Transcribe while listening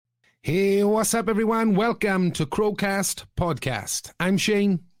Hey, what's up, everyone? Welcome to Crowcast Podcast. I'm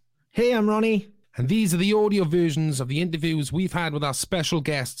Shane. Hey, I'm Ronnie. And these are the audio versions of the interviews we've had with our special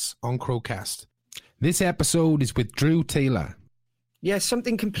guests on Crowcast. This episode is with Drew Taylor. Yeah,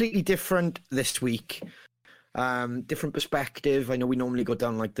 something completely different this week. Different perspective. I know we normally go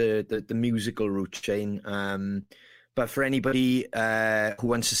down like the musical route, Shane. But for anybody who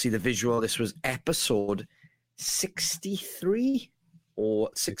wants to see the visual, this was episode 63 or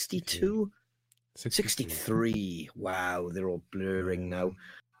 62? 63. Wow, they're all blurring now.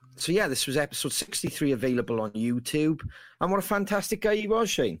 So yeah, this was episode 63, available on YouTube. And what a fantastic guy he was,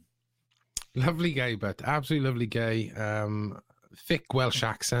 Shane. Lovely guy, but absolutely lovely guy. Thick Welsh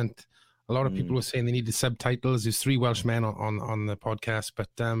accent. A lot of people were saying they needed subtitles. There's 3 Welsh men on the podcast, but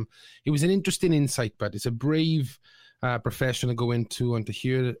it was an interesting insight. But it's a brave profession to go into and to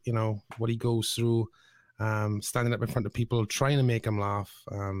hear, you know, what he goes through, standing up in front of people, trying to make them laugh.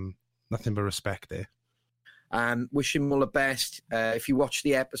 Nothing but respect there. Wish him all the best. If you watch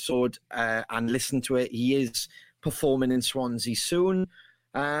the episode and listen to it, he is performing in Swansea soon.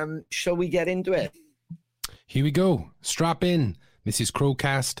 Shall we get into it? Here we go. Strap in. This is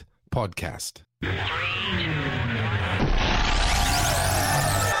Crowcast Podcast. We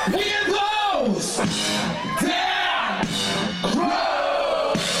impose their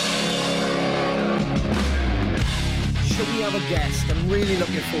Crow! Shall we have a guest? I'm really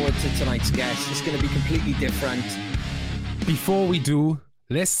looking forward to tonight's guest. It's going to be completely different. Before we do,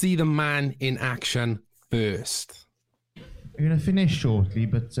 let's see the man in action first. I'm going to finish shortly,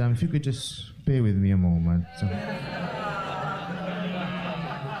 but if you could just bear with me a moment.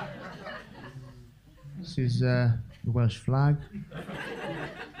 This is the Welsh flag.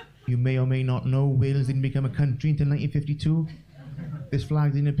 You may or may not know Wales didn't become a country until 1952. This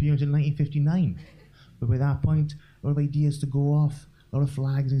flag didn't appear until 1959. But by that point, a lot of ideas to go off, a lot of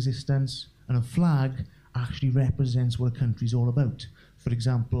flags in existence, and a flag actually represents what a country's all about. For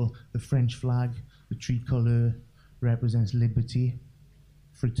example, the French flag, the tricolour, represents liberty,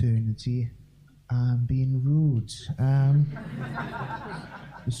 fraternity, and being rude.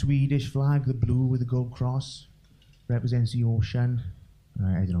 The Swedish flag, the blue with the gold cross, represents the ocean.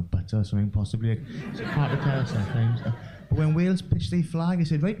 I don't know, butter or something possibly. It's hard to tell sometimes. But when Wales pitched their flag, they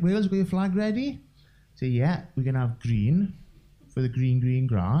said, right, Wales, got your flag ready? Say, yeah, we're going to have green for the green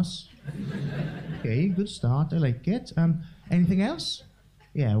grass. Okay, good start, I like it. Anything else?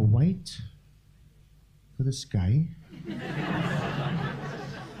 Yeah, white for the sky.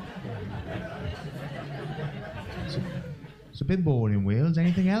 It's a bit boring, Wales.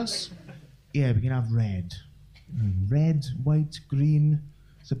 Anything else? Yeah, we can have red. Red, white, green.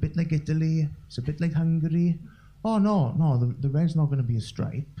 It's a bit like Italy. It's a bit like Hungary. Oh, no, the red's not going to be a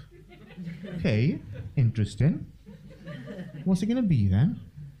stripe. Okay, interesting. What's it going to be then?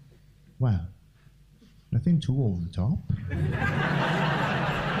 Well, nothing too over the top.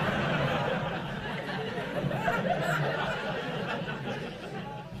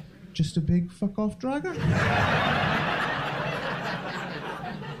 Just a big fuck-off dragon?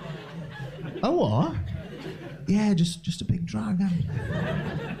 Oh, what? Yeah, just a big dragon.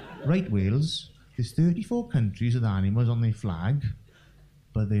 Right, Wales, there's 34 countries with animals on their flag,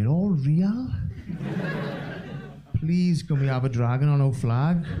 but they're all real. Please, can we have a dragon on our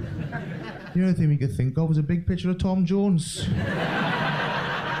flag? The only thing we could think of was a big picture of Tom Jones.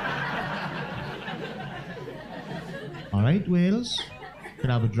 All right, Wales, you can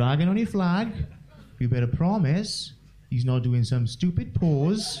have a dragon on your flag. You better promise he's not doing some stupid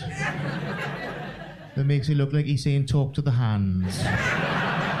pose that makes it look like he's saying talk to the hands.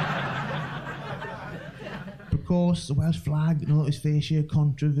 Of course, the Welsh flag, you know, its fair share of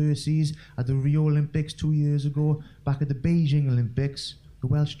controversies. At the Rio Olympics 2 years ago, back at the Beijing Olympics, the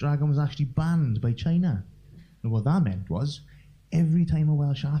Welsh dragon was actually banned by China. And what that meant was, every time a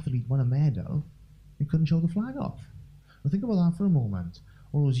Welsh athlete won a medal, they couldn't show the flag off. Now think about that for a moment.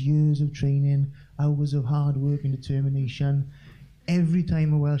 All those years of training, hours of hard work and determination. Every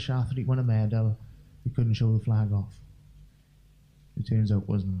time a Welsh athlete won a medal, they couldn't show the flag off. It turns out it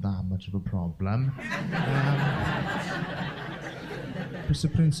wasn't that much of a problem. It's a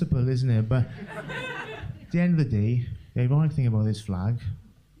principle, isn't it? But at the end of the day, the ironic thing about this flag,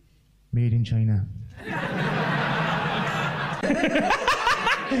 made in China.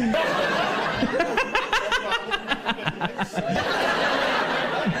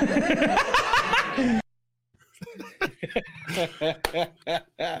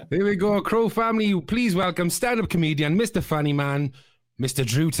 There we go, Crow family. Please welcome stand-up comedian, Mr. Funny Man, Mr.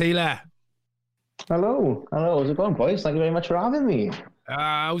 Drew Taylor. Hello. How's it going, boys? Thank you very much for having me.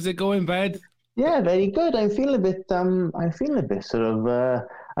 How's it going, bud? Yeah, very good. I'm feeling a bit sort of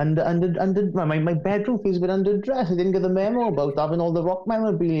And my bedroom feels a bit underdressed. I didn't get the memo about having all the rock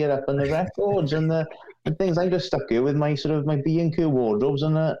memorabilia up and the records and things. I'm just stuck here with my B&Q wardrobes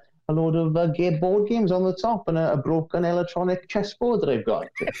and a load of gay board games on the top and a broken electronic chessboard that I've got.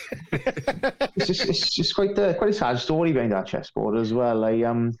 it's just quite a sad story behind that chessboard as well. I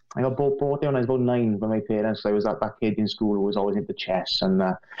got bought it when I was about 9 by my parents. I was that kid in school who was always into chess, and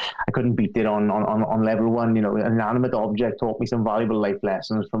I couldn't beat it on level 1. You know, an inanimate object taught me some valuable life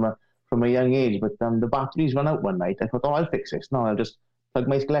lessons from a young age. But the batteries ran out one night. I thought, I'll fix this. No, I'll just plug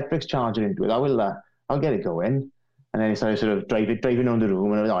my Scalextric charger into it. I'll get it going. And then I started sort of driving around the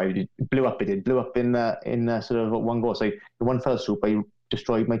room, and it blew up. It blew up in sort of one go. So the one fell swoop, I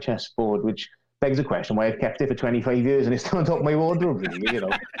destroyed my chessboard, which begs the question why I've kept it for 25 years and it's still on top of my wardrobe. Really, you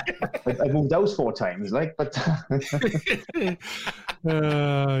know, I've moved house 4 times, like, but you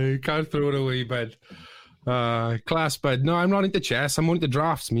can't throw it away, bud. Class, bud. No, I'm not into chess. I'm more into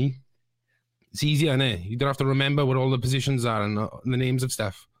drafts. Me, it's easier, innit? You don't have to remember what all the positions are and the names of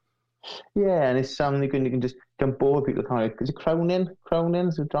stuff. Yeah, and it's something you can just jump over people. Is it crowning?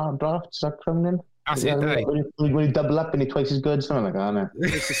 Is it drafts? Is that crowning? That's it, eh? When you double up and you're twice as good, something like that, innit?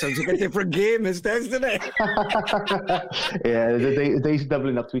 This sounds like a different game, doesn't it? Yeah, the days of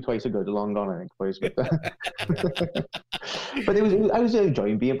doubling up to be twice as good are long gone, I think, boys. But I was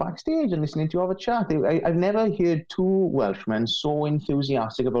enjoying being backstage and listening to you have a chat. I've never heard 2 Welshmen so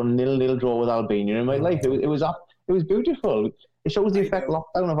enthusiastic about a 0-0 draw with Albania in my life. It was beautiful. It shows the effect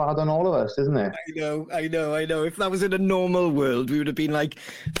lockdown have had on all of us, doesn't it? I know. If that was in a normal world, we would have been like,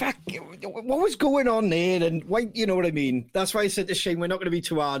 fuck, what was going on there? And why, you know what I mean? That's why I said to Shane, we're not going to be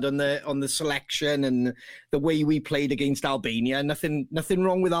too hard on the selection and the way we played against Albania. Nothing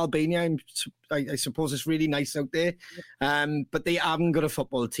wrong with Albania. I suppose it's really nice out there. But they haven't got a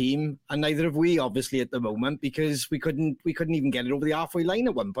football team, and neither have we, obviously, at the moment, because we couldn't even get it over the halfway line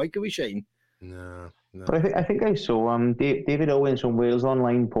at one point, could we, Shane? No. But I think I saw David Owens from Wales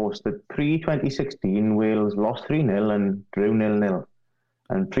Online posted pre-2016 Wales lost 3-0 and drew 0-0,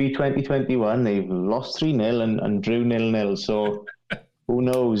 and pre-2021 they've lost 3-0 and drew 0-0. So who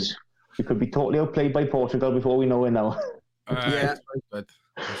knows? We could be totally outplayed by Portugal before we know it now. Yeah,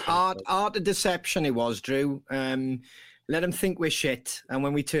 art of deception it was, Drew. Let them think we're shit, and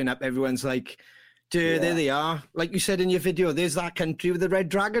when we turn up, everyone's like, "There they are." Like you said in your video, there's that country with the red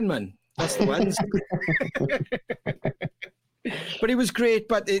dragon, man. That's the ones. But it was great.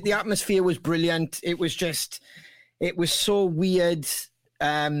 But the atmosphere was brilliant. It was so weird.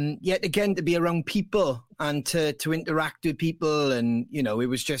 Yet again, to be around people and to interact with people, and you know, it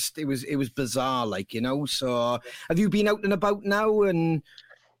was bizarre. Like, you know. So, have you been out and about now? And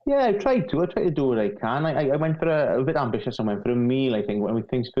yeah, I try to do what I can. I went for a bit ambitious. I went for a meal, I think, when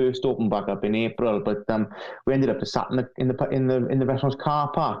things first opened back up in April. But we ended up just sat in the restaurant's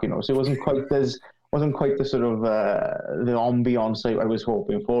car park, you know. So it wasn't quite the sort of the ambience I was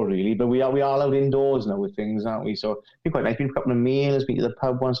hoping for, really. But we are out indoors now with things, aren't we? So it's been quite nice. Been for a couple of meals, been to the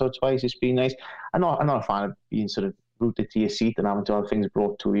pub once or twice. It's been nice. I'm not a fan of being sort of rooted to your seat and having to have things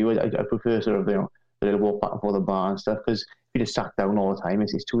brought to you. I prefer sort of, you know, a little walk back and forth the bar and stuff, because if you just sat down all the time,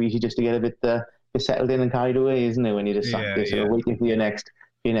 it's too easy just to get a bit settled in and carried away, isn't it? When you just sat there sort of waiting for your next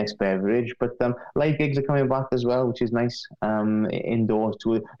beverage. But live gigs are coming back as well, which is nice. Indoors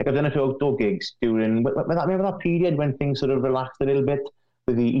too. Like, I've done a few outdoor gigs during remember that period when things sort of relaxed a little bit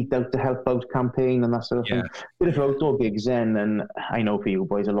with the Eat Out to Help Out campaign and that sort of thing. Did a few outdoor gigs then, and I know for you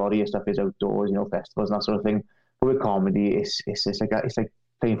boys, a lot of your stuff is outdoors, you know, festivals and that sort of thing. But with comedy, it's like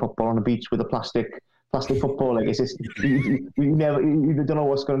playing football on the beach with a plastic football. Like, it's just you don't know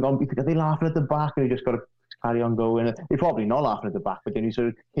what's going on. Are they laughing at the back, and you just got to carry on going? You're probably not laughing at the back, but then you sort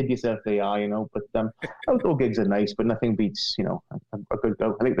of kid yourself they are, you know. But outdoor gigs are nice, but nothing beats, you know, a good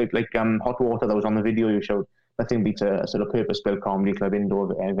go. I think like Hot Water that was on the video you showed. Nothing beats a sort of purpose-built comedy club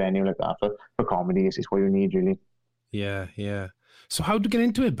indoor venue like that for comedy. It's what you need, really. Yeah. So how did you get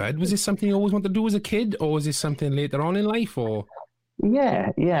into it, bud? Was this something you always wanted to do as a kid, or was this something later on in life, or?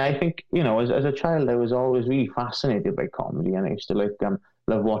 Yeah. I think, you know, as a child, I was always really fascinated by comedy, and I used to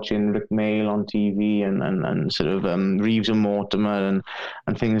love watching Rick Mail on TV and sort of Reeves and Mortimer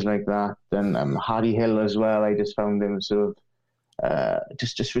and things like that, and Harry Hill as well. I just found him sort of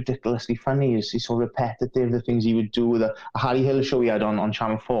just ridiculously funny. He's so repetitive, the things he would do. With a Harry Hill show he had on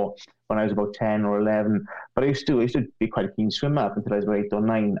Channel 4 when I was about 10 or 11. But I used to be quite a keen swimmer up until I was about 8 or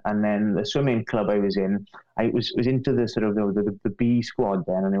 9. And then the swimming club I was in, I was into the sort of the B squad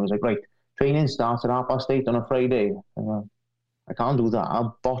then, and it was like, right, training starts at 8:30 on a Friday. I can't do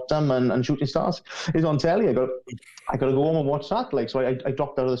that. Bottom and Shooting Stars is on telly. I got to go home and watch that. Like, so I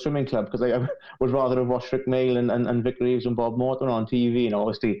dropped out of the swimming club because I would rather have watched Rick Mail and Vic Reeves and Bob Morton on TV. And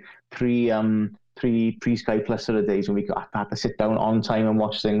obviously pre-Sky Plus sort of days when I had to sit down on time and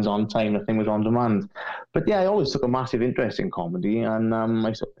watch things on time. Nothing was on demand. But yeah, I always took a massive interest in comedy, and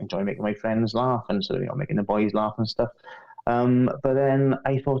I sort of enjoy making my friends laugh and sort of making the boys laugh and stuff. But then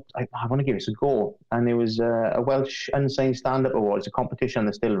I thought, I want to give this a go. And there was a Welsh Unsigned Stand-Up Awards, a competition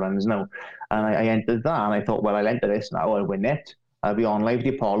that still runs now. And I entered that, and I thought, well, I'll enter this now, I'll win it. I'll be on Live at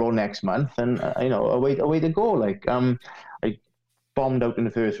the Apollo next month, and, away to go. Like, I bombed out in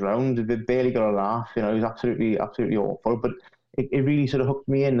the first round, barely got a laugh, it was absolutely awful. But it really sort of hooked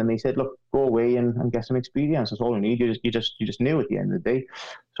me in, and they said, look, go away and get some experience. That's all you need. You just knew at the end of the day.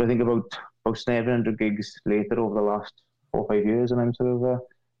 So I think about 700 gigs later over the last 4 or 5 years, and I'm sort of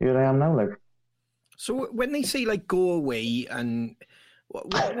here I am now. Like, so when they say like go away, and what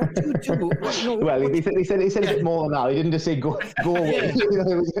do you do? Well, he said a bit more than that. He didn't just say go away.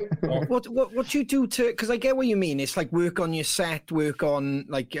 What do you do to? Because I get what you mean. It's like work on your set, work on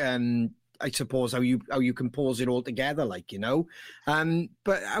like I suppose how you compose it all together, like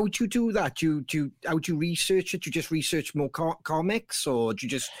But how would you do that? How would you research it? Do you just research more comics, or do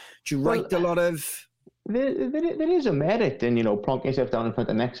you write a lot of? There is a merit in plonking yourself down in front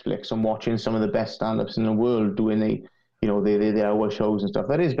of Netflix and watching some of the best stand-ups in the world doing the hour shows and stuff.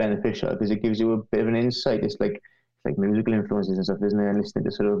 That is beneficial because it gives you a bit of an insight. It's like musical influences and stuff, isn't it? And listening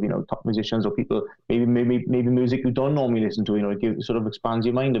to sort of top musicians or people maybe music you don't normally listen to. It sort of expands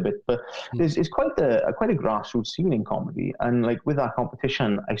your mind a bit. But it's quite a grassroots scene in comedy, and like with that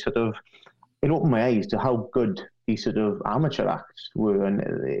competition, it opened my eyes to how good these sort of amateur acts were, and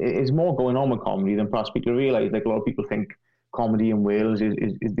it's more going on with comedy than perhaps people realise. Like, a lot of people think comedy in Wales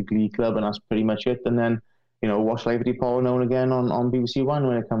is the Glee Club, and that's pretty much it. And then watch Live at the Apollo now and again on BBC One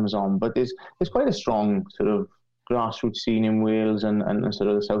when it comes on. But there's quite a strong sort of grassroots scene in Wales and sort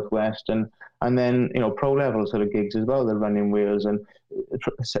of the southwest, and then pro level sort of gigs as well that run in Wales and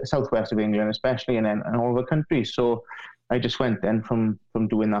southwest of England especially, and all over the country. So I just went then from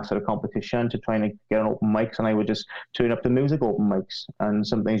doing that sort of competition to trying to get on open mics, and I would just turn up to music open mics, and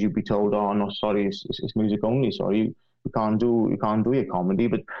sometimes you'd be told, oh no, sorry, it's music only, sorry, you can't do your comedy.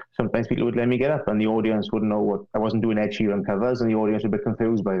 But sometimes people would let me get up, and the audience wouldn't know what I wasn't doing. Ed Sheeran covers, and the audience would be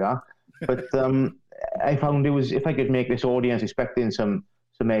confused by that. But I found it was, if I could make this audience expecting some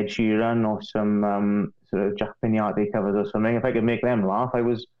Ed Sheeran or some sort of Jack Pignati covers or something, if I could make them laugh, I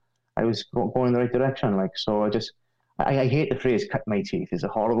was going in the right direction. Like, so I hate the phrase "cut my teeth." It's a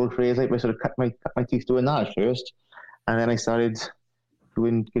horrible phrase. Like, I sort of cut my teeth doing that at first, and then I started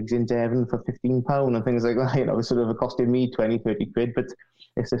doing gigs in Devon for £15 and things like that. It sort of costed me 20-30 quid, but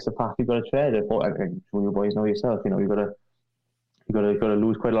it's just a path you've got to tread. I'm sure you boys know yourself. You've got to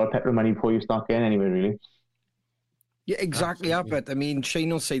lose quite a lot of petrol money before you start getting anywhere, really. Yeah, exactly. But I mean, Shane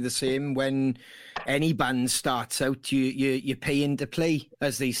will say the same. When any band starts out, you're paying to play,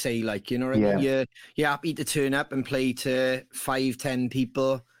 as they say. Like, I mean? You're happy to turn up and play to 5-10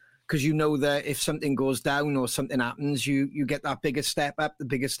 people, because that if something goes down or something happens, you get that the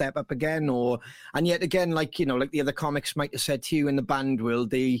bigger step up again. And yet again, like like the other comics might have said to you in the band world,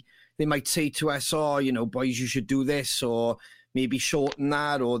 they might say to us, oh, boys, you should do this, or maybe shorten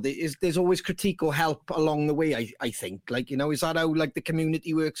that, or there's always critique or help along the way, I think. Like, is that how like the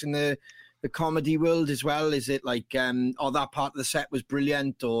community works in the comedy world as well? Is it like, that part of the set was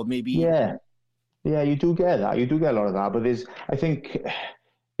brilliant, or maybe... Yeah, you do get that. You do get a lot of that, but I think,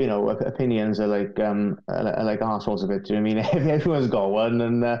 opinions are like arseholes a bit. Do you know what I mean? Everyone's got one,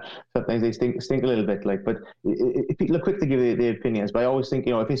 and sometimes they stink a little bit. Like, but people are quick to give their opinions. But I always think,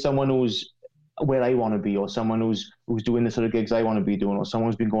 if it's someone who's where I want to be, or someone who's doing the sort of gigs I want to be doing, or someone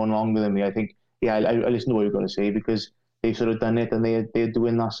who's been going longer than me, I think, I listen to what you've got to say, because they've sort of done it, and they're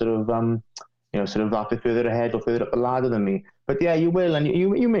doing that sort of sort of that bit further ahead or further up the ladder than me. But yeah, you will, and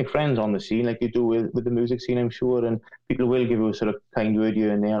you make friends on the scene like you do with the music scene, I'm sure, and people will give you a sort of kind word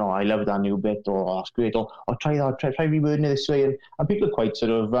here and there. Oh, I love that new bit, or oh, that's great, or try that, try rewording it this way, and people are quite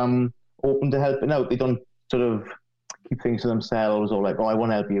sort of open to helping out. They don't sort of keep things to themselves, or like, oh, I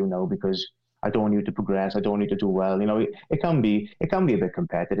want to help you now because I don't want you to progress, I don't want you to do well. It can be a bit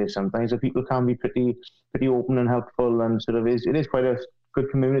competitive sometimes, but people can be pretty open and helpful, and sort of it is quite a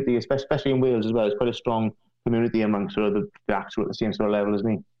good community, especially in Wales as well. It's quite a strong community amongst sort of the acts at the same sort of level as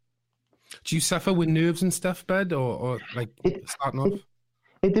me. Do you suffer with nerves and stuff, Bud, or like starting off?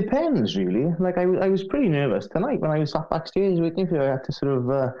 It depends, really. Like, I was pretty nervous tonight when I was sat backstage waiting for you. I had to sort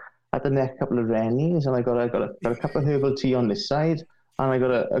of had to neck a couple of Rennies, and I got a cup of herbal tea on this side, and I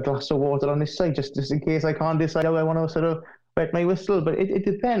got a glass of water on this side, just in case I can't decide how I want to sort of wet my whistle. But it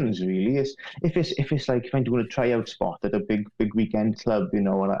depends really. If it's like if I'm doing a tryout spot at a big weekend club, and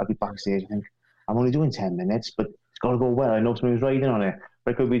I'll be backstage. I think I'm only doing 10 minutes, but it's got to go well. I know somebody's riding on it.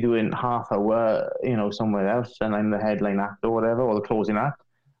 But I could be doing half hour, somewhere else, and I'm the headline act or whatever, or the closing act,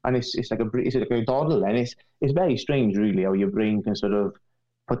 and it's like a doddle. And it's very strange, really, how your brain can sort of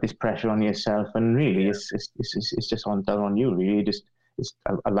put this pressure on yourself, and really, it's just done on you, really. It's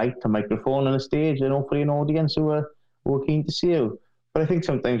a light, a microphone, on a stage, and hopefully an audience who are keen to see you. But I think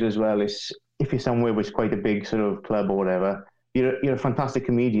sometimes as well, if you're somewhere which is quite a big sort of club or whatever, you're a fantastic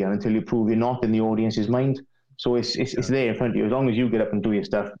comedian until you prove you're not in the audience's mind. So it's there in front of you. As long as you get up and do your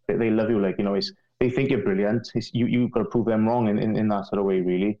stuff, they love you. They think you're brilliant. You've got to prove them wrong in that sort of way,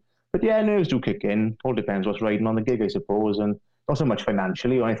 really. But yeah, nerves do kick in. All depends what's riding on the gig, I suppose, and not so much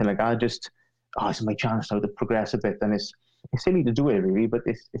financially or anything like that. Just it's my chance now to progress a bit, and it's silly to do it, really, but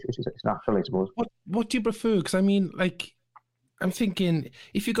it's natural, I suppose. What do you prefer? Because I mean, I'm thinking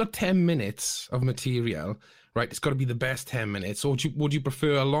if you got 10 minutes of material. Right, it's got to be the best 10 minutes. Or would you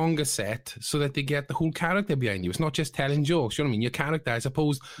prefer a longer set so that they get the whole character behind you? It's not just telling jokes. You know what I mean? Your character, I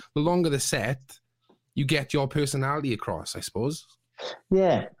suppose, the longer the set, you get your personality across, I suppose.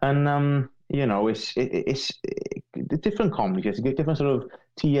 Yeah, and it's different comedies. You get different sort of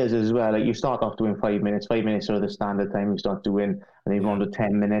tiers as well. Like you start off doing 5 minutes. 5 minutes are the standard time you start doing, and then you go on to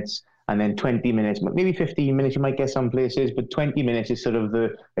 10 minutes. And then 20 minutes, maybe 15 minutes, you might get some places, but 20 minutes is sort of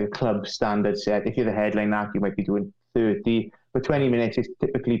the club standard set. If you're the headline act, you might be doing 30, but 20 minutes is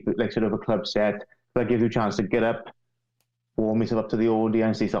typically like sort of a club set. That gives you a chance to get up, warm yourself up to the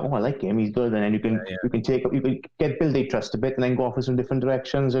audience. They say, "Oh, I like him, he's good," and then you can build their trust a bit, and then go off in some different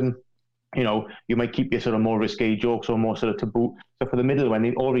directions. And you might keep your sort of more risque jokes or more sort of taboo. So for the middle, when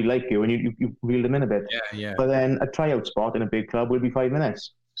they already like you, and you reel them in a bit. Yeah. But then a tryout spot in a big club will be 5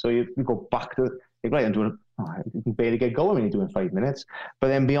 minutes. So you go back to right and doing. You can barely get going when you're doing 5 minutes. But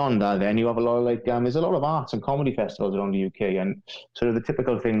then beyond that, then you have a lot of there's a lot of arts and comedy festivals around the UK, and sort of the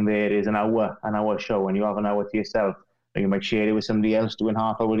typical thing there is an hour show, and you have an hour to yourself. And you might share it with somebody else doing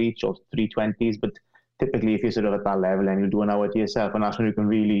half hour each or 320s. But typically, if you're sort of at that level, then you'll do an hour to yourself, and that's when you can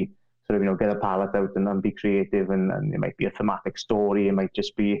really sort of get a palette out and be creative. And it might be a thematic story. It might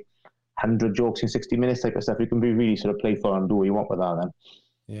just be 100 jokes in 60 minutes type of stuff. You can be really sort of playful and do what you want with that then.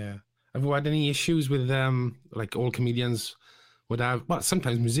 Yeah. Have you had any issues with like all comedians would have, well,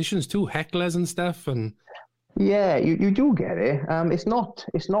 sometimes musicians too, hecklers and stuff? And yeah, you do get it. It's not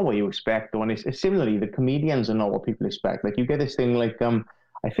what you expect, though, and it's similarly the comedians are not what people expect. Like you get this thing like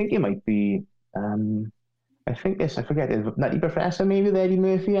I think it might be I forget it's Nutty Professor maybe with Eddie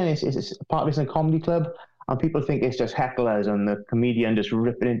Murphy, and it's part of it's a comedy club, and people think it's just hecklers and the comedian just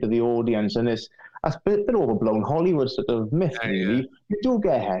ripping into the audience, and that's a bit overblown Hollywood sort of myth, really. Yeah. You do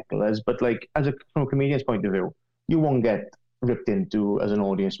get hecklers, but like from a comedian's point of view, you won't get ripped into as an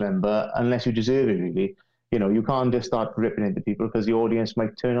audience member unless you deserve it, really. You can't just start ripping into people because the audience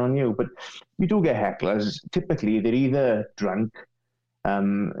might turn on you. But you do get hecklers. Typically, they're either drunk,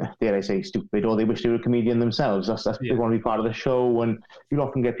 dare I say stupid, or they wish they were a comedian themselves. They want to be part of the show, and you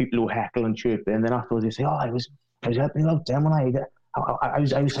often get people who heckle and chirp, and then afterwards they say, "Oh, I was helping out them when I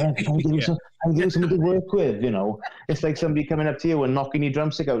was trying to give you something to work with." It's like somebody coming up to you and knocking your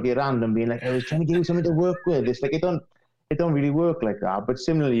drumstick out of your hand and being like, "I was trying to give you something to work with." It's like it don't really work like that. But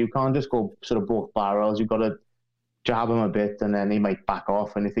similarly, you can't just go sort of both barrels. You've got to jab them a bit, and then they might back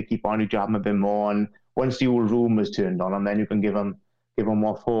off. And if they keep on, you jab them a bit more. And once the whole room is turned on, and then you can give them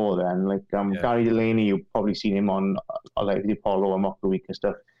what for. Then Gary Delaney, you've probably seen him on like the Apollo and Mock the Week and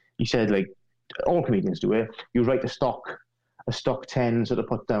stuff. He said like all comedians do it. You write a stock 10 sort of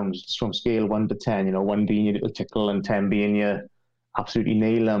put downs from scale 1 to 10. 1 being your little tickle and 10 being your absolutely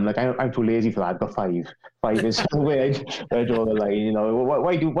nail them. Like I'm too lazy for that. I've got 5. 5 is the way I draw the line.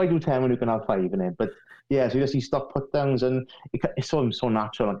 Why do 10 when you can have 5 in it? But yeah, so you just see stock put downs, and it's so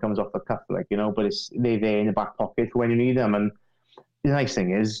natural and comes off the cuff, but they're there in the back pocket for when you need them. And the nice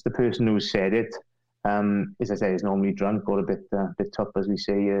thing is the person who said it, as I say, is normally drunk or a bit tough, as we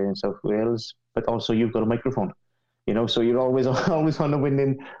say in South Wales. But also you've got a microphone. So you're always on the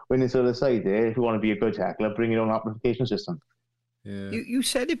winning sort of side there. If you want to be a good heckler, bring your own amplification system. Yeah. You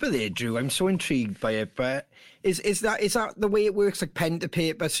said it there, Drew. I'm so intrigued by it. But is that the way it works, like pen to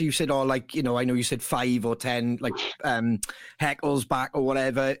paper? So you said, I know you said 5 or 10, like heckles back or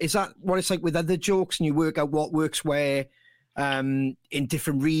whatever. Is that what it's like with other jokes, and you work out what works where in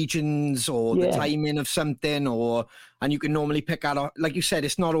different regions, or the timing of something, and you can normally pick out, like you said,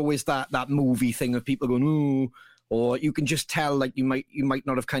 it's not always that movie thing of people going, ooh, or you can just tell like you might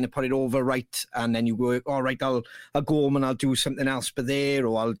not have kind of put it over right, and then you work, all right, I'll go home and I'll do something else for there,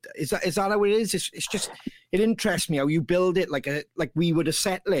 or is that how it is? It's just, it interests me how you build it like we would a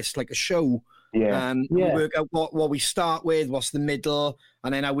set list, like a show. Yeah. We work out what we start with, what's the middle,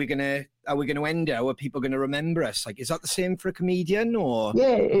 and then how we're gonna end it. How are people gonna remember us? Like, is that the same for a comedian, or?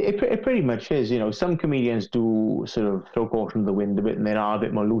 Yeah, it pretty much is. You know, some comedians do sort of throw caution to the wind a bit, and they are a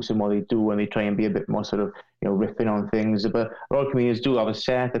bit more loose in what they do, and they try and be a bit more sort of, you know, riffing on things. But a lot of comedians do have a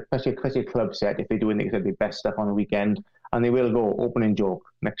set, especially a club set, if they do their best stuff on the weekend, and they will go opening joke,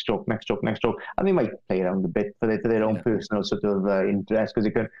 next joke, and they might play around a bit for their own personal sort of interest,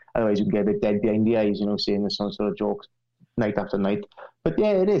 because otherwise you can get a bit dead behind the eyes, you know, seeing some sort of jokes night after night. But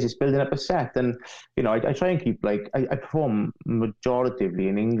yeah, it's building up a set, and you know, I try and keep, like, I perform majoritively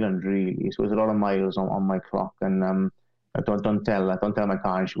in England, really, so there's a lot of miles on my clock, and I don't tell my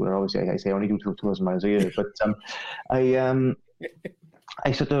car insurer, obviously I say I only do 2,000 miles a year, but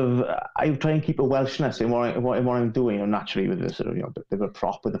I try and keep a Welshness in what I'm doing, you know, naturally, with a sort of, you know, bit of a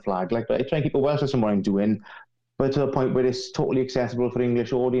prop with the flag, like, but I try and keep a Welshness in what I'm doing, but to the point where it's totally accessible for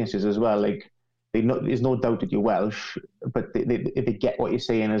English audiences as well. Like, there's no doubt that you're Welsh, but if they get what you're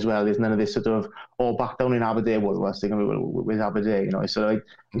saying as well, there's none of this sort of, back down in Aberdeen, with Aberdeen, you know. So like,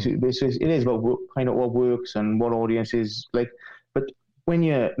 it is about kind of what works and what audiences like. But when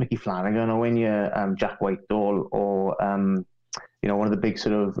you're Mickey Flanagan, or when you're Jack Whitehall, or you know, one of the big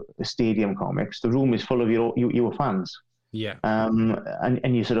sort of stadium comics, the room is full of your fans. Yeah.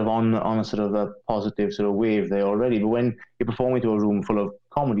 And you're sort of on a sort of a positive sort of wave there already. But when you're performing to a room full of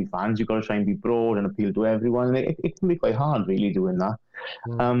comedy fans, you've got to try and be broad and appeal to everyone. And it can be quite hard, really, doing that.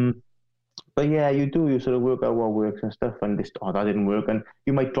 But yeah, you sort of work out what works and stuff, and that didn't work. And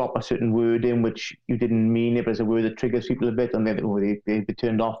you might drop a certain word in which you didn't mean it, but it's a word that triggers people a bit, and they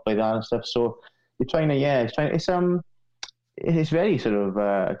turned off by that and stuff. So you're trying to, it's very sort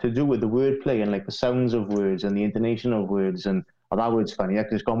of to do with the wordplay and like the sounds of words and the intonation of words, and that word's funny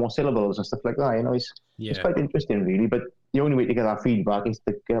because it's got more syllables and stuff like that. You know, it's quite interesting, really. But the only way to get that feedback is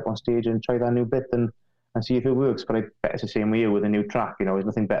to get up on stage and try that new bit and see if it works. But I bet it's the same way with a new track. You know, there's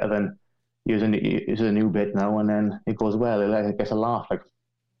nothing better than using a new bit now, and then it goes well. It gets a laugh. Like,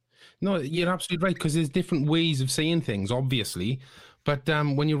 no, you're absolutely right, because there's different ways of saying things, obviously. But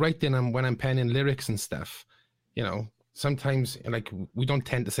when you're writing and when I'm penning lyrics and stuff, you know, sometimes, like, we don't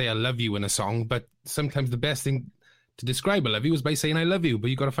tend to say I love you in a song, but sometimes the best thing to describe I love you is by saying I love you, but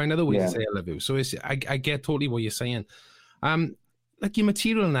you got to find other ways to say I love you. So I get totally what you're saying. Like, your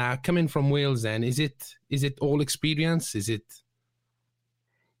material now coming from Wales, then is it all experience? Is it?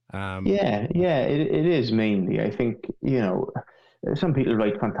 It is mainly. I think, you know, some people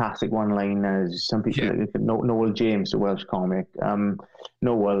write fantastic one-liners. Some people, like Noel James, the Welsh comic.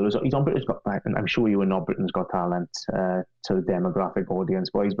 Noel, he's on Britain's Got Talent. I'm sure you were not Britain's Got Talent to the demographic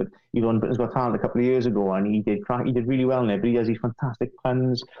audience-wise, but he was on Britain's Got Talent a couple of years ago, and he did really well in it. But he does these fantastic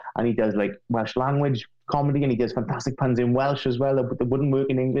puns, and he does like Welsh language comedy, and he does fantastic puns in Welsh as well that wouldn't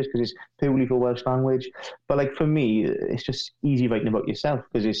work in English because it's purely for Welsh language. But like, for me, it's just easy writing about yourself,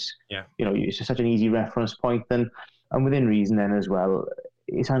 because it's you know, it's just such an easy reference point. And within reason then as well,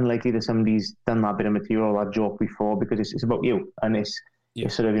 it's unlikely that somebody's done that bit of material or that joke before, because it's about you, and it's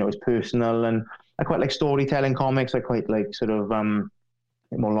sort of, you know, it's personal. And I quite like storytelling comics. I quite like sort of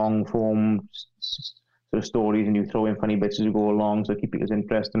more long form sort of stories, and you throw in funny bits as you go along, so keep people's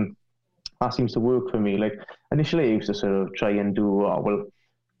interest, and that seems to work for me. Like, initially I used to sort of try and do,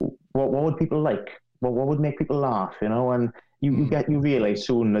 what would people like? What would make people laugh, you know? And you realise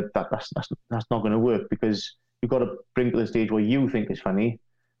soon that's not going to work, because you've got to bring to the stage what you think is funny,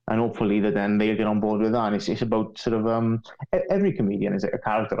 and hopefully that then they'll get on board with that. And it's about sort of every comedian is a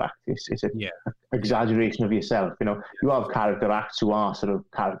character act. It's an exaggeration of yourself. You know, you have character acts who are sort of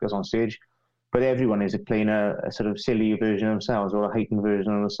characters on stage, but everyone is playing a sort of silly version of themselves, or a heightened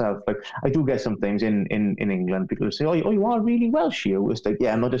version of themselves. Like, I do get sometimes in England, people will say, oh, you are really Welsh, you. It's like,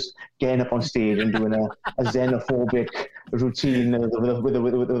 yeah, I'm not just getting up on stage and doing a xenophobic routine with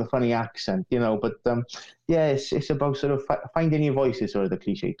a funny accent, you know. But it's about sort of finding your voice is sort of the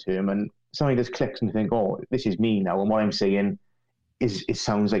cliche term, and something just clicks and you think, oh, this is me now, and what I'm saying it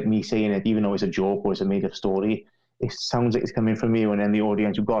sounds like me saying it, even though it's a joke or it's a made-up story. It sounds like it's coming from you, and then the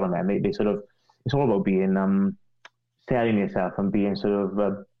audience you've got them, and they sort of, it's all about being selling yourself and being sort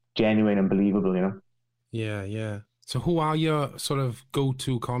of genuine and believable, you know. Yeah. So who are your sort of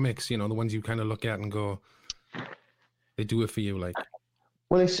go-to comics, you know, the ones you kind of look at and go, they do it for you, like?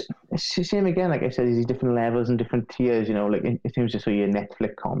 Well, it's the same again, like I said, there's these different levels and different tiers, you know, like in terms of your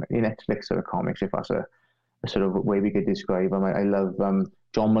Netflix sort of comics, if that's sort of way we could describe him. I love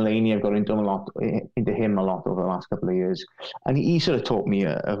John Mulaney. I've got into him a lot over the last couple of years, and he sort of taught me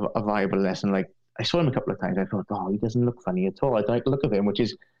a viable lesson. Like, I saw him a couple of times. I thought, oh, he doesn't look funny at all. I don't like the look of him, which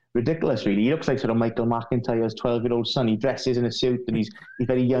is ridiculous, really. He looks like sort of Michael McIntyre's 12-year-old son. He dresses in a suit, and he's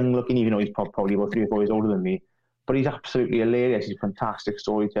very young looking, even though he's probably about 3 or 4 years older than me. But he's absolutely hilarious. He's a fantastic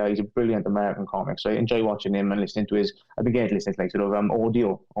storyteller. He's a brilliant American comic. So I enjoy watching him and listening to his. I've been getting listening to like sort of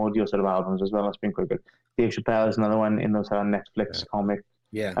audio sort of albums as well. That's been quite good. Dave Chappelle is another one in those Netflix comic.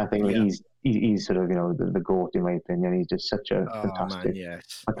 Yeah, I think he's sort of, you know, the GOAT in my opinion. He's just such a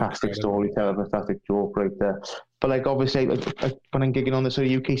fantastic storyteller, fantastic joke writer. But like, obviously, like when I'm gigging on the sort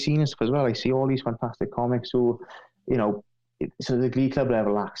of UK scene and stuff as well, I see all these fantastic comics who, you know, so the Glee Club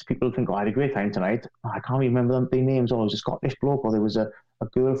level acts, people think, oh, I had a great time tonight. Oh, I can't even remember their names. Oh, it was a Scottish bloke, or there was a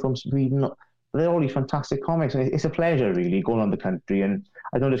girl from Sweden. But they're all these fantastic comics, and it's a pleasure, really, going on the country. And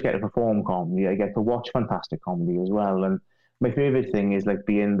I don't just get to perform comedy, I get to watch fantastic comedy as well. And my favourite thing is like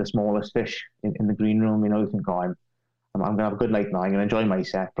being the smallest fish in the green room. You know, you think, oh, I'm going to have a good night now. I'm going to enjoy my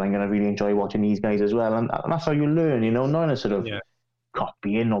set, but I'm going to really enjoy watching these guys as well. And that's how you learn, you know, not in a sort of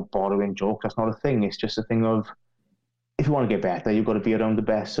copying or borrowing jokes. That's not a thing. It's just a thing of, if you want to get better, you've got to be around the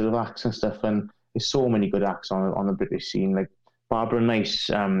best sort of acts and stuff. And there's so many good acts on the British scene. Like Barbara Nice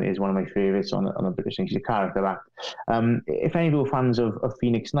is one of my favourites on the British scene. She's a character act. If any of you are fans of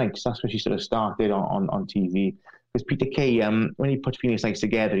Phoenix Nights, that's where she sort of started on TV. Because Peter Kay, when he put Phoenix Nights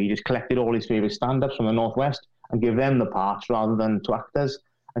together, he just collected all his favourite stand-ups from the Northwest and gave them the parts rather than to actors.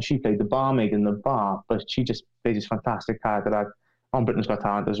 And she played the barmaid in the bar, but she just played this fantastic character act on Britain's Got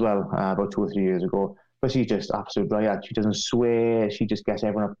Talent as well, about 2 or 3 years ago. But she's just absolute riot. She doesn't swear. She just gets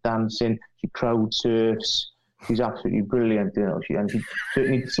everyone up dancing. She crowd surfs. She's absolutely brilliant, you know. She's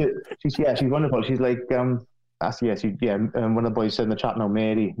wonderful. She's like one of the boys said in the chat now,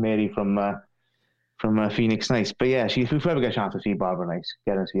 Mary from Phoenix Nights. But yeah, if you ever get a chance to see Barbara Nice,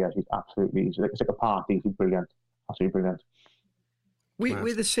 get her to see her. She's absolutely, it's like a party. She's brilliant, absolutely brilliant.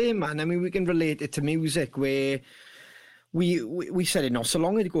 We're the same, man. I mean, we can relate it to music where we said it not so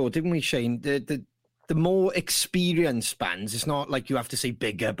long ago, didn't we, Shane? The more experienced bands, it's not like you have to say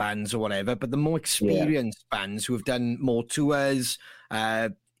bigger bands or whatever, but the more experienced bands who have done more tours,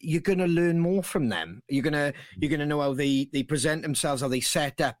 you're going to learn more from them. You're going to know how they present themselves, how they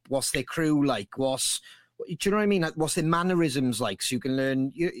set up, what's their crew like, do you know what I mean? What's their mannerisms like? So you can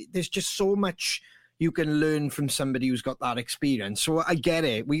learn. There's just so much you can learn from somebody who's got that experience. So I get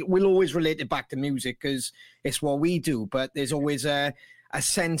it. We'll always relate it back to music because it's what we do, but there's always a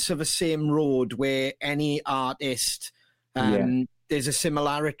sense of a same road where any artist, there's a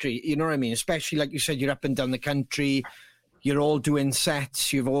similarity, you know what I mean? Especially like you said, you're up and down the country, you're all doing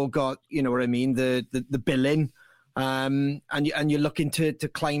sets, you've all got, you know what I mean, the billing, and you're looking to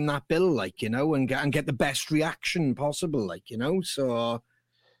climb that bill, like, you know, and get the best reaction possible, like, you know, so...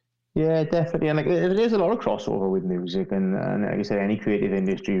 Yeah, definitely. And like, there's a lot of crossover with music and like you said, any creative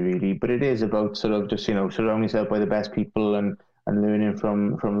industry really, but it is about sort of just, you know, surrounding yourself by the best people and learning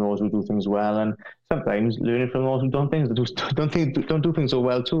from those who do things well, and sometimes learning from those who don't do things so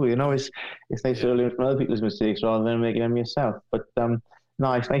well too. You know, it's nice to learn from other people's mistakes rather than making them yourself. But no,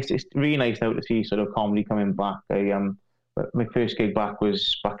 it's nice. It's really nice now to see sort of comedy coming back. My first gig back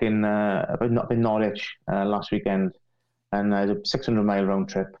was back in Norwich last weekend, and it was a 600-mile round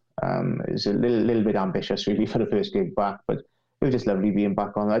trip. It was a little bit ambitious really for the first gig back, but it was just lovely being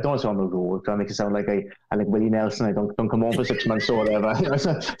back on. I don't want to say on the road because I make it sound like I like Willie Nelson. I don't come home for 6 months or whatever. It's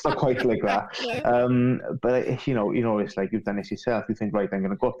not quite like that. But you know, it's like you've done this yourself. You think, right, I'm going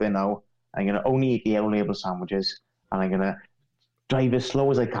to go up there now. I'm going to only eat the Yellow Label sandwiches, and I'm going to drive as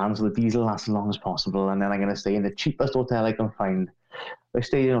slow as I can so the diesel lasts as long as possible. And then I'm going to stay in the cheapest hotel I can find. I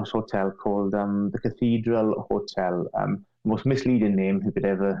stayed in a hotel called the Cathedral Hotel. Most misleading name you could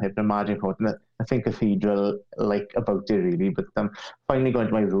ever imagine for it. I think Cathedral, like about it really, but finally got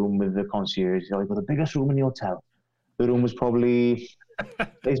into my room with the concierge. I got the biggest room in the hotel. The room was probably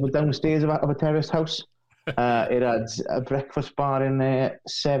downstairs of a terraced house. It had a breakfast bar in there,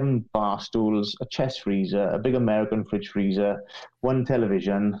 7 bar stools, a chest freezer, a big American fridge freezer, 1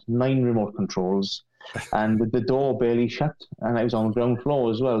 television, 9 remote controls, and the door barely shut, and I was on the ground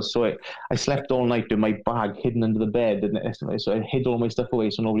floor as well. So I slept all night with my bag hidden under the bed, and so I hid all my stuff away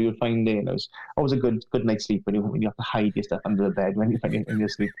so nobody would find it. And it was always a good night's sleep when you have to hide your stuff under the bed when you're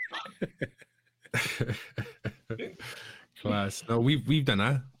asleep. Class. No, we've done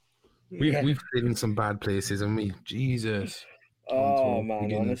that. We've stayed in some bad places, haven't we? Jesus. Oh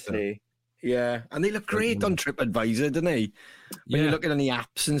man, honestly. Yeah, and they look great on TripAdvisor, don't they? When you're looking on the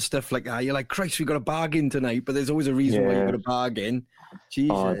apps and stuff like that, you're like, Christ, we got a bargain tonight, but there's always a reason why you got a bargain.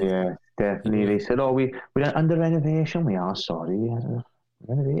 Jesus. Oh, yeah, definitely. They said, "Oh, we're under renovation." We are sorry.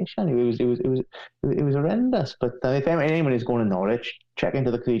 Renovation. It was horrendous. But if anyone is going to Norwich, check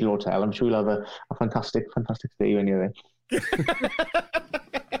into the Cathedral Hotel. I'm sure you'll have a fantastic stay when you're there.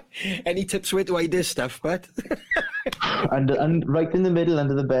 Any tips where to hide this stuff, but and right in the middle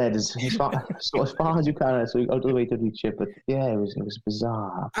under the bed as far as you can, so out of the way to reach it. But yeah, it was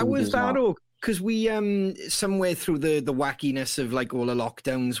bizarre. How was that all? Because we somewhere through the wackiness of like all the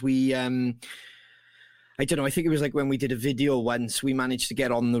lockdowns, we I don't know, I think it was like when we did a video once, we managed to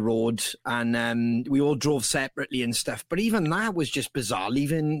get on the road and we all drove separately and stuff. But even that was just bizarre,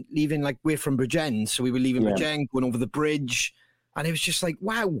 leaving like we're from Bridgend, so we were leaving Bridgend, going over the bridge. And it was just like,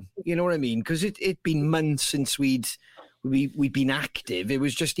 wow, you know what I mean? Because it'd been months since we'd been active. It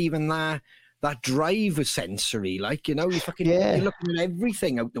was just even that drive was sensory. Like, you know, you're looking at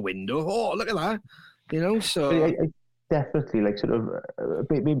everything out the window. Oh, look at that. You know, so... I definitely, like, sort of,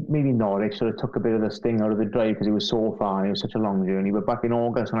 maybe Norwich sort of took a bit of the sting out of the drive because it was so far and it was such a long journey. But back in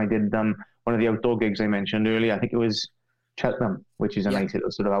August when I did one of the outdoor gigs I mentioned earlier, I think it was Cheltenham, which is a nice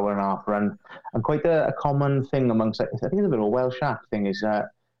little sort of hour and a half run, and quite a common thing amongst, I think it's a bit of a Welsh act thing, is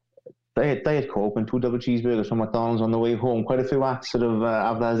Diet Coke and 2 double cheeseburgers from McDonald's on the way home. Quite a few acts sort of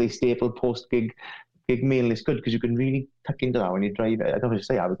have that as a staple post-gig meal, and it's good because you can really tuck into that when you drive. I don't know what to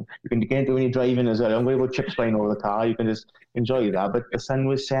say, you can get into when you're driving as well. I'm going to go chips flying over the car, you can just enjoy that. But the sun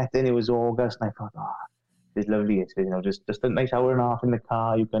was setting, it was August, and I thought, it's lovely. It's, you know, just a nice hour and a half in the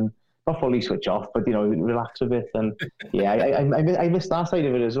car. You can not fully switch off, but, you know, relax a bit. And yeah, I missed that side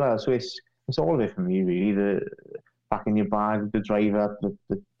of it as well. So it's all of it for me, really. The packing your bag, the drive up, the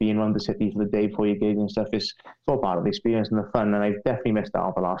being around the city for the day before your gig and stuff. It's all part of the experience and the fun. And I've definitely missed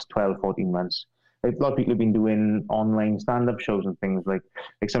out the last 12, 14 months. Like, a lot of people have been doing online stand-up shows and things like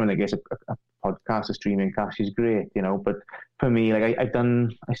something like this, a podcast, a streaming cast is great, you know. But for me, like I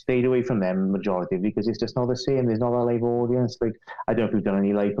stayed away from them majority because it's just not the same. There's not a live audience. Like, I don't know if we've done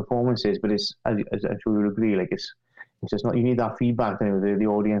any live performances, but it's, as I'm sure you would agree, like it's just not. You need that feedback, you know, the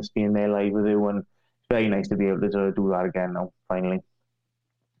audience being there live with you, and it's very nice to be able to do that again now, finally.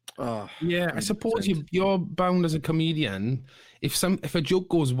 Oh, yeah, I suppose you're bound as a comedian. If a joke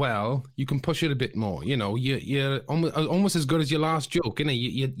goes well, you can push it a bit more. You know, you're almost as good as your last joke, you know.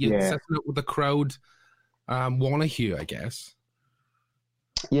 You're setting up what the crowd want to hear, I guess.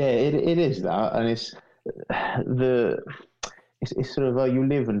 Yeah, it is that, and it's sort of how you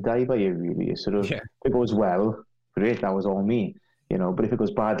live and die by it. Really, it's sort of if it goes well, great, that was all me. You know, but if it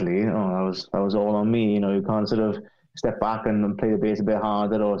goes badly, that was all on me. You know, you can't sort of step back and play the bass a bit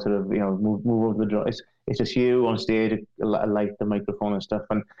harder, or sort of, you know, move over the drum. It's just you on stage, like the microphone and stuff,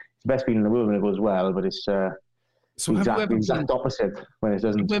 and it's the best feeling in the world when it goes well. But it's so the exact opposite when it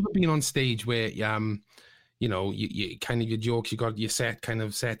doesn't. Have you ever been on stage where you know, you kind of your jokes, you got your set kind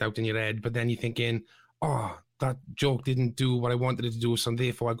of set out in your head, but then you're thinking, oh, that joke didn't do what I wanted it to do, so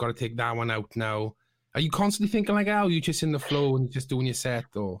therefore I've got to take that one out now. Are you constantly thinking like, oh, you just in the flow and just doing your set,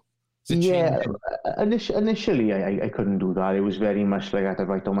 or? Initially I couldn't do that. It was very much like I had to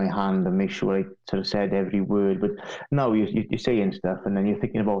write on my hand and make sure I sort of said every word. But now you're saying stuff and then you're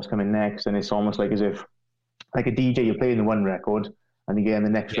thinking about what's coming next, and it's almost like as if, like a DJ, you're playing the one record and you get in the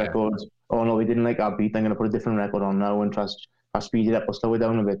next record, oh no, we didn't like our beat, I'm going to put a different record on now and try to speed it up or slow it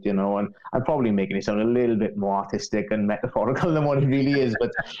down a bit, you know. And I'm probably making it sound a little bit more artistic and metaphorical than what it really is,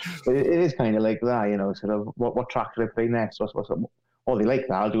 but it is kind of like that, you know, sort of what track should I play next? Oh, they like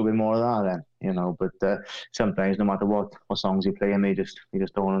that, I'll do a bit more of that then, you know. But sometimes, no matter what songs you play, and they just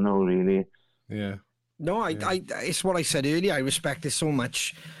don't want to know, really. Yeah. No, it's what I said earlier. I respect it so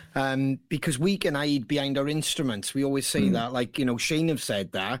much because we can hide behind our instruments. We always say that, like, you know, Shane have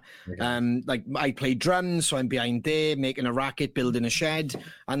said that. Okay. Like, I play drums, so I'm behind there making a racket, building a shed,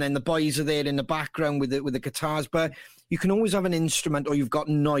 and then the boys are there in the background with the guitars. But you can always have an instrument, or you've got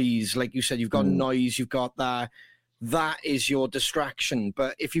noise, like you said. You've got noise. You've got that. That is your distraction.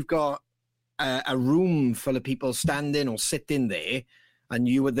 But if you've got a room full of people standing or sitting there, and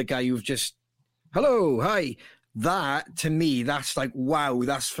you were the guy who've just, hello, hi, that, to me, that's like, wow,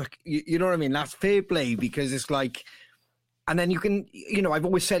 that's, you know what I mean? That's fair play, because it's like, and then you can, you know, I've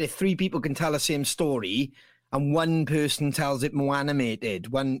always said if 3 people can tell the same story and one person tells it more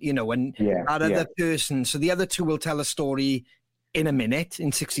animated, one, you know, and that other person, so the other 2 will tell a story in a minute,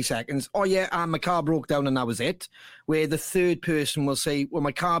 in 60 seconds. Oh yeah, my car broke down and that was it. Where the third person will say, well,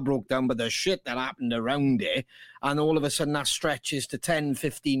 my car broke down, but there's shit that happened around it. And all of a sudden that stretches to 10,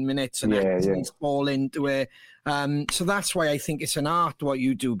 15 minutes and accidents fall into it. So that's why I think it's an art what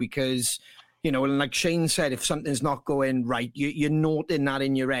you do, because, you know, and like Shane said, if something's not going right, you're noting that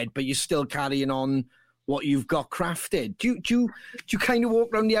in your head, but you're still carrying on what you've got crafted. Do you kind of walk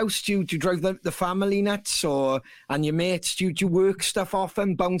around the house? Do you drive the family nuts, and your mates? Do you work stuff off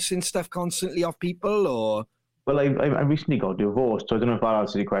and bouncing stuff constantly off people, or? Well, I recently got divorced, so I don't know if that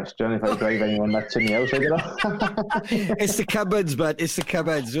answers your question. If I drive anyone nuts in the house, I don't know. It's the cupboards, but it's the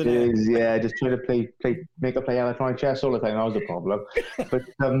cupboards, isn't It it? is, yeah. Just trying to make a play electronic chess all the time. That was the problem. But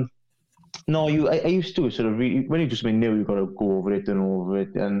no, I used to sort of when you do something new, you've got to go over it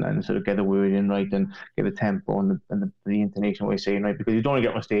and sort of get the word in right and get the tempo and the intonation what you're saying right, because you don't want to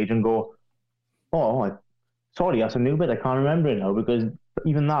get on stage and go, sorry, that's a new bit. I can't remember it now, because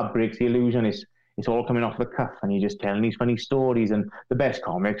even that breaks the illusion. It's all coming off the cuff, and you're just telling these funny stories. And the best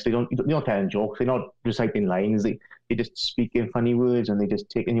comics, they're not telling jokes, they're not reciting lines, they just speak in funny words, and they just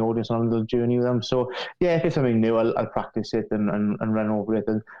taking the audience on a little journey with them. So yeah, if it's something new, I'll practice it and run over it.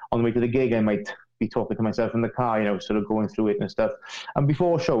 And on the way to the gig, I might be talking to myself in the car, sort of going through it and stuff. And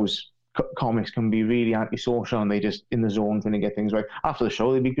before shows, comics can be really antisocial, and they just in the zone trying to get things right. After the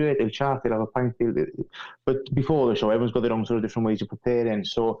show, they'd be great, they'll chat, they'll have a pint, but before the show, everyone's got their own sort of different ways of preparing.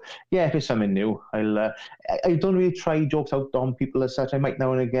 So yeah, if it's something new, I don't really try jokes out on people as such. I might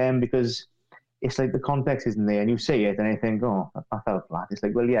now and again, because it's like the context isn't there, and you say it and I think, oh, that fell flat. It's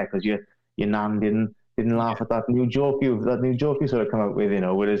like, well, yeah, because your nan didn't laugh at that new joke you sort of come up with,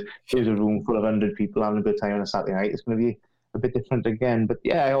 whereas there's a room full of 100 people having a good time on a Saturday night, it's going to be a bit different again. But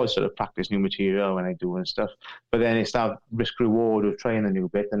yeah, I always sort of practice new material when I do and stuff. But then it's that risk-reward of trying the new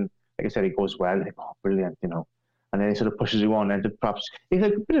bit, and like I said, it goes well, like, oh, brilliant, and then it sort of pushes you on, and perhaps it's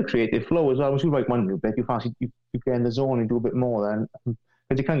like a bit of creative flow as well. Once you write one new bit, you fancy you get in the zone and do a bit more then,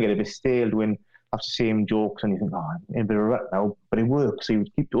 because you can get a bit stale doing the same jokes, and you think, oh, I'm in a bit of a rut now, but it works, so you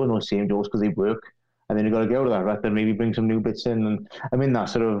keep doing those same jokes because they work, and then you've got to get out of that rut and maybe bring some new bits in. And I'm in that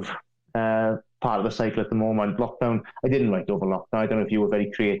sort of part of the cycle at the moment. Lockdown, I didn't write over lockdown. I don't know if you were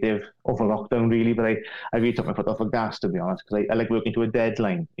very creative over lockdown, really, but I really took my foot off the gas, to be honest, because I like working to a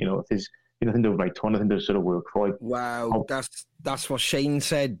deadline. If there's nothing to write on, nothing to sort of work for. Wow, that's what Shane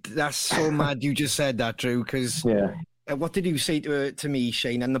said. That's so mad you just said that, Drew, because yeah. What did you say to me,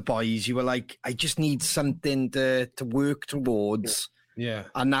 Shane, and the boys? You were like, I just need something to work towards. Yeah,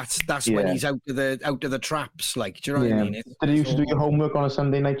 and that's when he's out of the traps. Like, do you know what I mean? Did you used to do your homework on a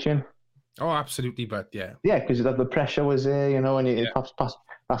Sunday night, Shane? Oh, absolutely, but yeah, because the pressure was there, and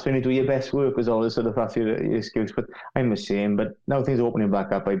that's when you do your best work, was always sort of that's your excuse. But I'm the same. But now things are opening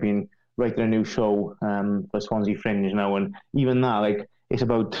back up. I've been writing a new show for Swansea Fringe now, and even that, like, it's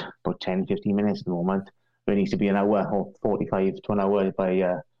about 10, 15 minutes at the moment. But it needs to be an hour or 45 to an hour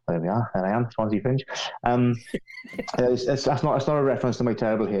by there we are, there I am, Swansea Fringe. That's not a reference to my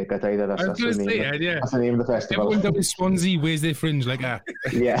terrible haircut either. That's the name of the festival. Everyone down in Swansea wears their fringe like that.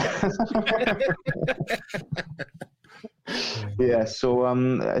 Yeah. Yeah, so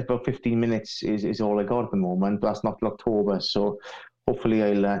about 15 minutes is all I got at the moment. That's not till October, so hopefully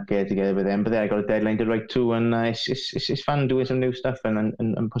I'll get together with them. But then I got a deadline to write too, and it's fun doing some new stuff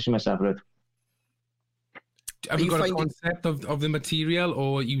and pushing myself out. Have you got a concept of the material,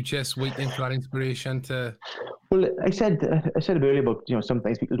 or are you just waiting for that inspiration to? Well, I said earlier about,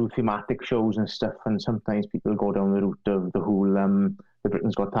 sometimes people do thematic shows and stuff, and sometimes people go down the route of the whole the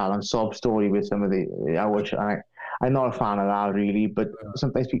Britain's Got Talent sob story with some of the hours. I'm not a fan of that really, but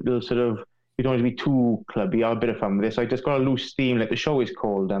sometimes people sort of, you don't want to be too clubby. Have a bit of fun with this. So I just got a loose theme, like the show is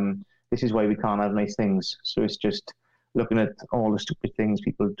called This Is Why We Can't Have Nice Things. So it's just looking at all the stupid things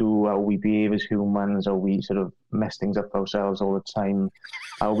people do, how we behave as humans, how we sort of mess things up for ourselves all the time,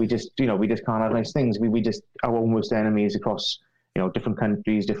 how we just can't have nice things. We just our own worst enemies across, different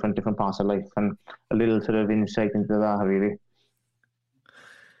countries, different parts of life, and a little sort of insight into that, really.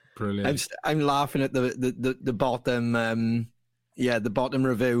 Brilliant. I'm laughing at the bottom, the bottom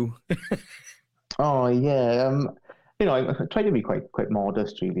review. Oh yeah, I try to be quite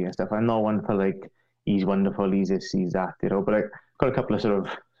modest really and stuff. I'm not one for like, he's wonderful, he's this, he's that, but I got a couple of sort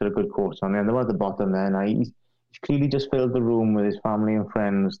of good quotes on there. And the one at the bottom there, and he's clearly just filled the room with his family and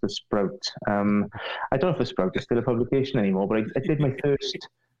friends, the Sprout. I don't know if the Sprout is still a publication anymore, but I did my first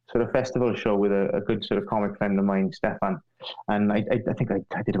sort of festival show with a good sort of comic friend of mine, Stefan, and I think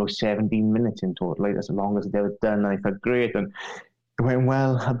I did about 17 minutes in total. Like, that's the longest I've ever done, and I felt great, and it went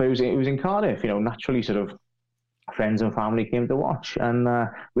well. But it was in Cardiff, naturally sort of friends and family came to watch, and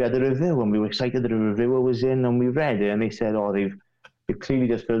we had a review, and we were excited that the reviewer was in, and we read it, and they said, oh, they've clearly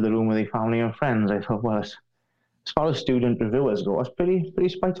just filled the room with their family and friends. I thought, well, as far as student reviewers go, it's pretty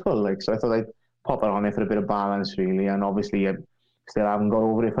spiteful, like, so I thought I'd pop it on there for a bit of balance, really, and obviously I still haven't got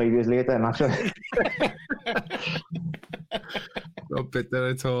over it 5 years later, naturally. Not bitter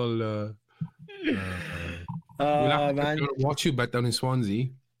at all. We'll have to watch you back down in Swansea.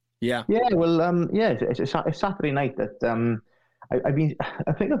 Yeah. Yeah, well, it's Saturday night that I think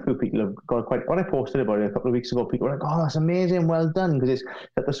a few people have got quite. When I posted about it a couple of weeks ago, people were like, "Oh, that's amazing, well done," because it's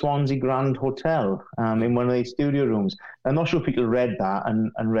at the Swansea Grand Hotel in one of the studio rooms. I'm not sure if people read that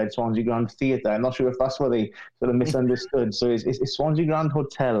and read Swansea Grand Theatre. I'm not sure if that's what they sort of misunderstood. So it's Swansea Grand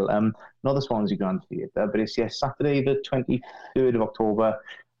Hotel, not the Swansea Grand Theatre, but it's Saturday the 23rd of October.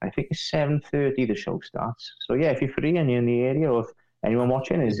 I think it's 7:30 the show starts. So yeah, if you're free and you're in the area, or if anyone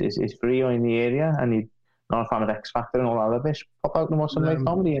watching is free or in the area and you're not a fan of X Factor and all that rubbish, pop out and watch some live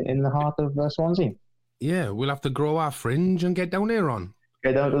comedy in the heart of Swansea. Yeah, we'll have to grow our fringe and get down there on.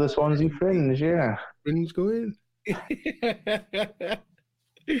 Get down to the Swansea Fringe, yeah. Fringe go in.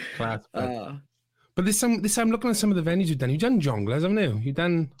 Class. But this time looking at some of the venues you've done Jongleurs, haven't you? You've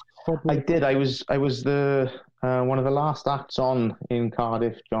done... I did. I was the one of the last acts on in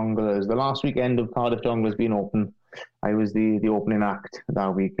Cardiff Jongleurs. The last weekend of Cardiff Jongleurs being open, I was the opening act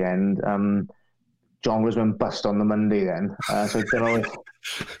that weekend. Jongleurs went bust on the Monday then. So I don't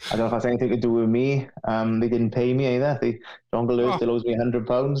know if that's anything to do with me. They didn't pay me either. Jongleurs still owes me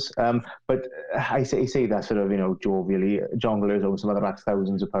 £100. But I say that sort of, jovially. Jongleurs owe some other acts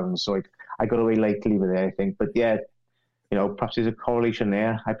thousands of pounds. So I got away lightly with it, I think. But yeah, perhaps there's a correlation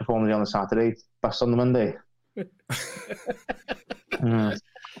there. I performed on the Saturday, bust on the Monday.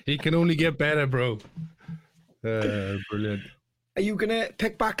 He can only get better, bro. Brilliant. Are you going to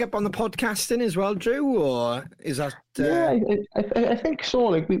pick back up on the podcasting as well, Drew, or is that... Yeah, I think so.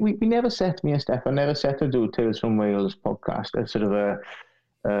 Like we never set, me and Stefan never set to do Tales from Wales podcast as sort of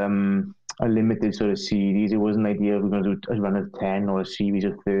a limited sort of series. It was an idea we're going to do a run of 10 or a series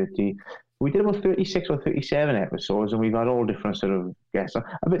of 30. We did about 36 or 37 episodes, and we've had all different sort of guests.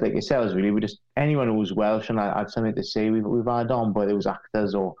 A bit like yourselves, really. We just, anyone who's Welsh and had something to say, we've had on, whether it was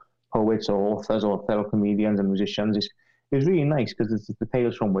actors or poets or authors or fellow comedians and musicians. It was really nice because the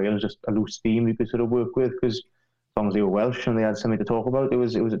Tales from Wales, just a loose theme we could sort of work with, because as long as they were Welsh and they had something to talk about, it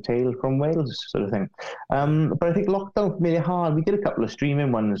was a Tale from Wales sort of thing. But I think lockdown made it hard. We did a couple of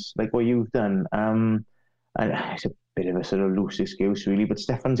streaming ones, like what you've done. And it's a bit of a sort of loose excuse, really. But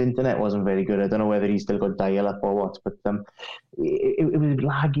Stefan's internet wasn't very good. I don't know whether he's still got dial-up or what. But it was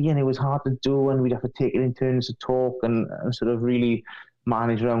laggy and it was hard to do, and we'd have to take it in turns to talk and sort of really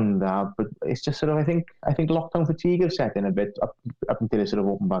manage around that. But it's just sort of, I think lockdown fatigue has set in a bit up until it sort of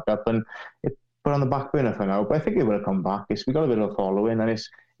opened back up, and it put on the back burner for now. But I think it will come back. We got a bit of a following, and it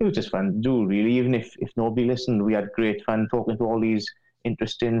was just fun to do, really. Even if nobody listened, we had great fun talking to all these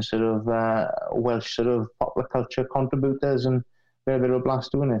interesting sort of Welsh sort of popular culture contributors, and we had a bit of a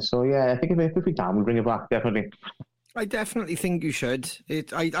blast doing it. So yeah, I think if we can, we'll bring it back, definitely. I definitely think you should.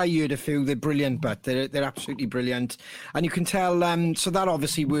 I heard a few. They're brilliant, but they're absolutely brilliant, and you can tell. So that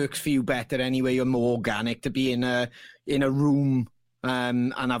obviously works for you better anyway. You're more organic to be in a room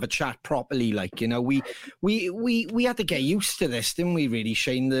and have a chat properly. Like, we had to get used to this, didn't we? Really,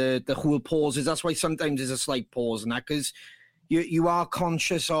 Shane, the whole pauses. That's why sometimes there's a slight pause in that, because you are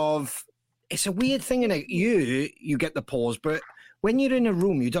conscious of. It's a weird thing, innit? You get the pause, but when you're in a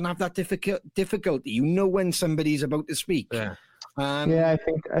room, you don't have that difficulty. You know when somebody's about to speak. Yeah. I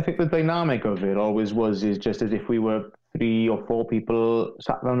think the dynamic of it always is just as if we were 3 or 4 people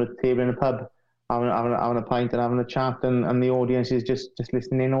sat around a table in a pub, having a pint and having a chat, and the audience is just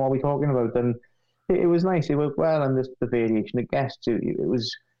listening in on what we're talking about. And it was nice. It worked well, and the variation of guests. It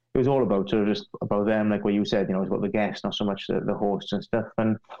was all about sort of just about them, like what you said. It's about the guests, not so much the hosts and stuff.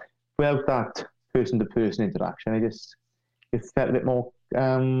 And without that person-to-person interaction, it felt a bit more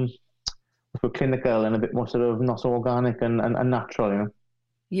clinical and a bit more sort of not so organic and natural,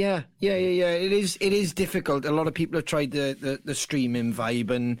 Yeah. It is difficult. A lot of people have tried the streaming vibe,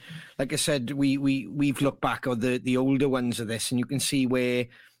 and like I said, we've looked back at the older ones of this, and you can see where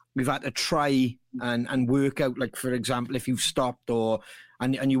we've had to try and work out. Like, for example, if you've stopped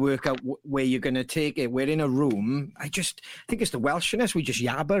and you work out where you're going to take it. We're in a room. I think it's the Welshness. We just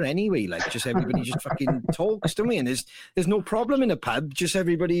yabber anyway. Like, just everybody just fucking talks, don't we? And there's no problem in a pub. Just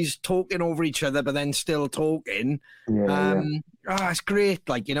everybody's talking over each other, but then still talking. It's great.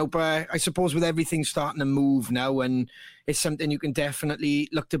 Like, but I suppose with everything starting to move now, and it's something you can definitely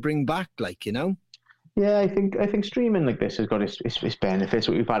look to bring back, like, Yeah, I think streaming like this has got its benefits.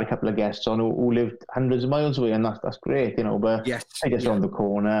 We've had a couple of guests on who lived hundreds of miles away, and that's great, But yes, I guess around the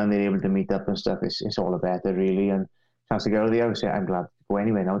corner, and they're able to meet up and stuff. It's all the better, really. And chance to get out of the house. I'm glad to go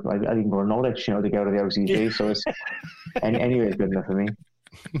anyway now. I didn't go to Norwich, to get out of the house these days. So it's anyway good enough for me.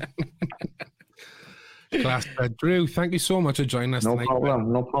 Class, Drew. Thank you so much for joining us tonight.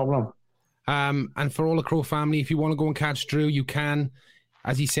 No problem. And for all the Crow family, if you want to go and catch Drew, you can.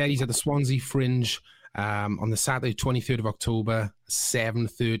 As he said, he's at the Swansea Fringe. on the Saturday, 23rd of October,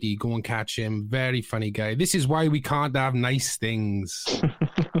 7:30. Go and catch him. Very funny guy. This is why we can't have nice things.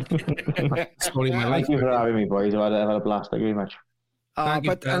 Story of my life. Thank you for having me, boys. I've had a blast. Thank you very much. Thank you,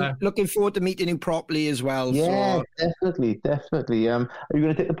 But I'm looking forward to meeting you properly as well. Yeah, So. definitely. Are you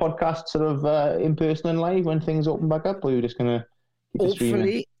going to take the podcast sort of in person and live when things open back up, or are you just going to keep it streaming?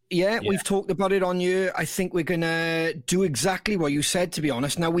 Hopefully, yeah, we've talked about it on here. I think we're going to do exactly what you said, to be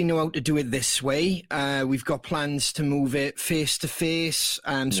honest. Now we know how to do it this way. We've got plans to move it face to face,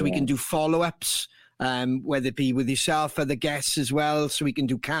 so we can do follow-ups, whether it be with yourself or the guests as well, so we can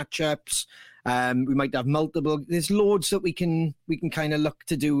do catch-ups. We might have multiple. There's loads that we can kind of look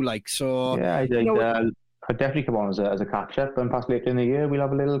to do, like, so. Yeah, I'd definitely come on as a catch up, and perhaps later in the year we'll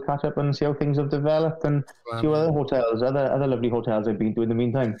have a little catch up and see how things have developed and see what other lovely hotels I've been to in the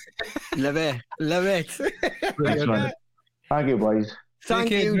meantime. Love it. Excellent. Thank you, boys.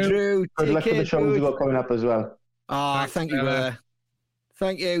 Thank you, Drew. Good luck with the shows you've got coming up as well. Thank you.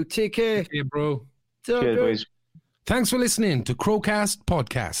 Thank you. Take care. Take care, bro. Cheers, boys. Thanks for listening to Crowcast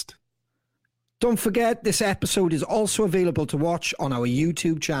Podcast. Don't forget, this episode is also available to watch on our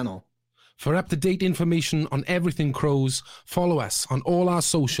YouTube channel. For up-to-date information on everything Crows, follow us on all our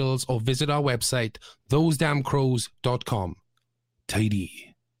socials or visit our website, thosedamncrows.com.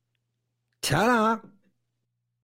 Tidy. Ta-da!